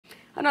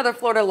Another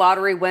Florida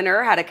lottery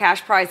winner had a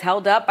cash prize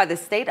held up by the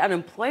state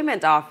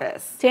unemployment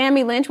office.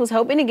 Tammy Lynch was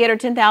hoping to get her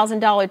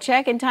 $10,000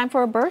 check in time for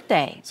her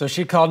birthday. So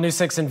she called News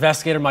 6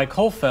 investigator Mike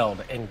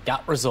Holfeld and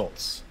got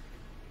results.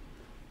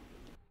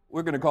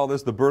 We're going to call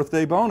this the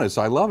birthday bonus.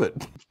 I love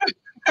it.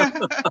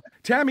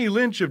 Tammy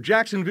Lynch of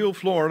Jacksonville,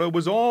 Florida,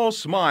 was all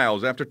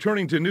smiles after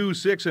turning to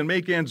News 6 and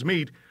Make Ends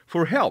Meet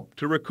for help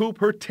to recoup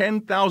her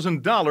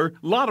 $10,000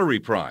 lottery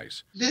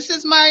prize. This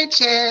is my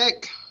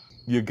check.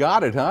 You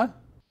got it, huh?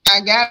 I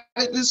got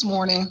it this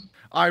morning.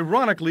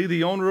 Ironically,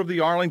 the owner of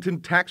the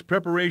Arlington Tax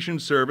Preparation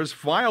Service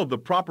filed the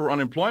proper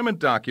unemployment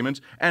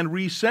documents and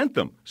resent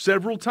them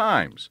several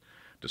times.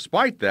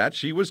 Despite that,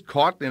 she was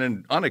caught in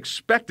an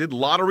unexpected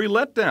lottery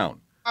letdown.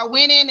 I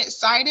went in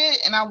excited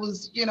and I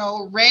was,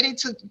 ready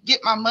to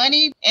get my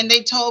money. And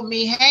they told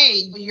me,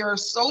 hey,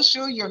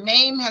 your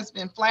name has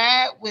been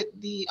flagged with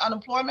the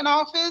unemployment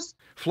office.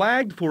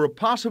 Flagged for a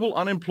possible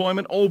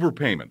unemployment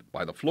overpayment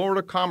by the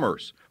Florida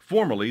Commerce,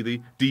 formerly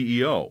the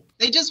DEO.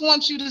 They just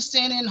want you to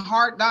send in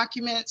hard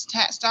documents,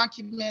 tax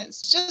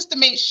documents, just to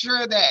make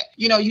sure that,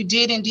 you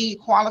did indeed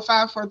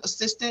qualify for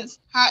assistance.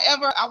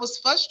 However, I was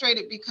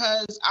frustrated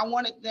because I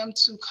wanted them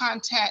to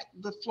contact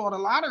the Florida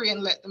Lottery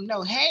and let them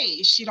know,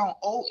 hey, she don't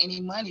owe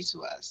any money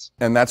to us.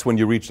 And that's when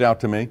you reached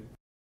out to me?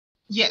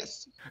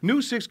 Yes.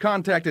 News 6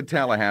 contacted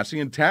Tallahassee,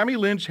 and Tammy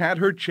Lynch had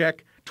her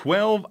check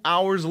 12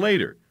 hours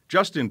later,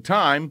 just in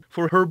time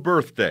for her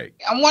birthday.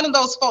 I'm one of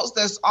those folks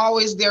that's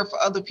always there for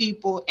other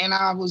people, and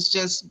I was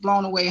just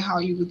blown away how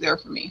you were there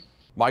for me.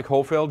 Mike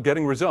Holfeld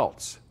getting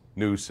results.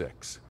 News 6.